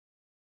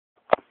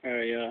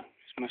Alright,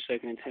 it's my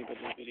second attempt at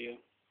this video.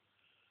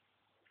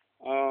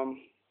 Um,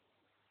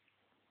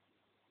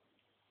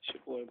 it's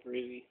your boy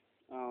Breezy.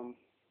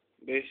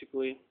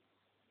 Basically,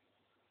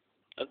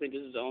 I think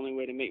this is the only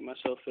way to make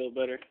myself feel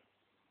better,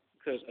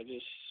 because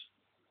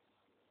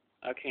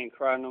I can't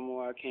cry no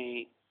more. I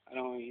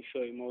don't even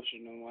feel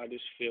emotional no more. I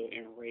just feel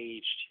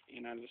enraged,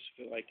 and I just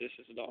feel like this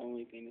is the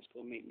only thing that's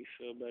gonna make me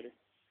feel better.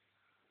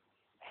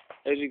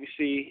 As you can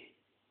see,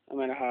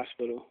 I'm at a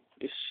hospital.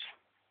 It's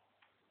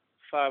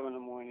 5 in the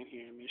morning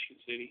here in Michigan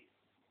City.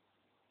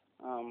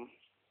 Um,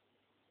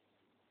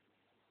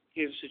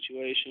 Here's the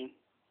situation.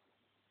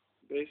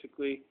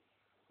 Basically,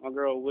 my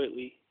girl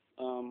Whitley,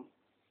 a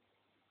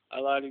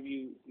lot of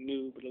you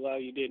knew, but a lot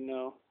of you didn't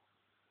know.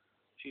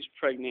 She's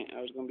pregnant.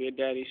 I was gonna be a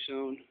daddy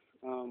soon.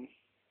 Um,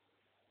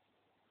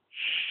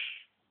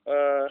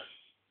 uh,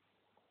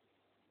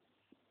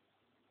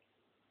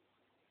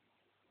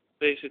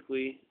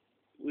 Basically,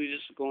 we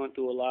just going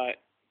through a lot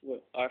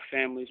with our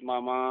families. My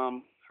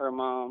mom, her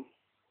mom,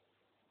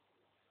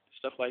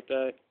 stuff like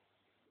that.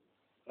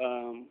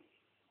 Um,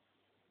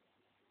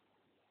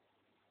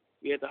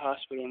 we at the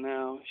hospital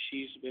now.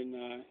 She's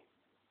been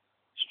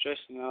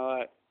stressing a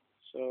lot,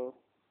 so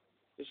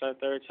it's our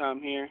third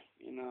time here,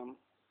 and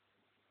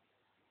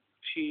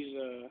she's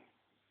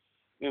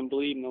been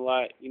bleeding a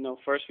lot.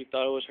 First we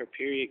thought it was her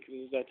period because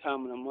it was that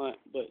time of the month,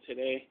 but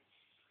today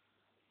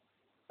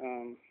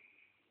um,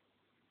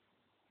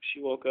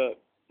 she woke up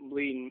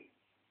bleeding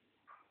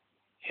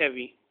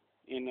heavy,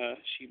 and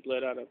she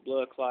bled out a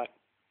blood clot,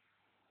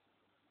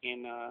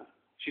 and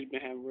she's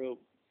been having real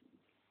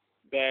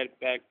bad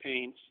back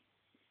pains,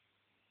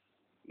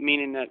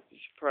 meaning that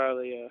it's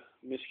probably a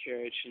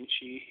miscarriage, and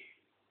you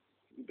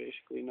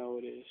basically know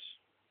it is.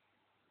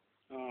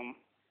 Um,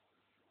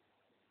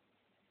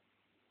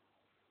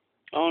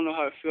 I don't know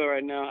how I feel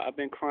right now. I've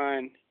been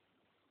crying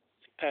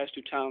the past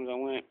 2 times I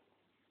went.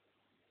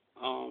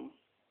 Um,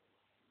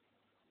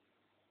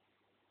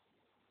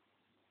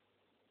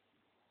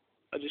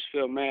 I just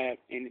feel mad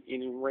and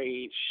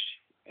enraged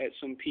at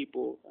some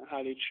people and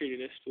how they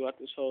treated us throughout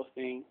this whole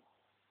thing.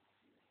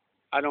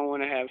 I don't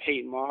want to have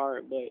hate in my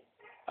heart, but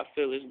I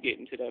feel it's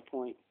getting to that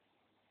point.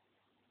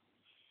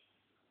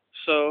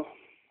 So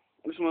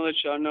I just want to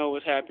let y'all know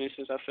what's happening,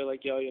 since I feel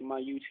like y'all are my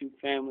YouTube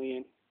family,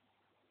 and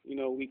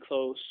we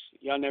close.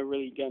 Y'all never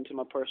really got into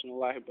my personal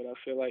life, but I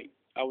feel like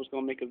I was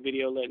gonna make a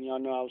video letting y'all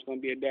know I was gonna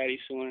be a daddy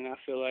soon, and I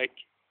feel like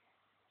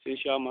since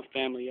y'all my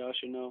family, y'all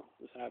should know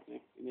what's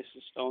happening, and this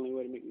is the only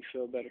way to make me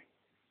feel better.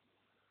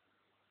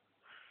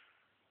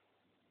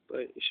 But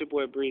it's your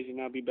boy Breezy,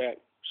 and I'll be back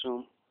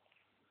soon.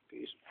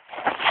 Peace.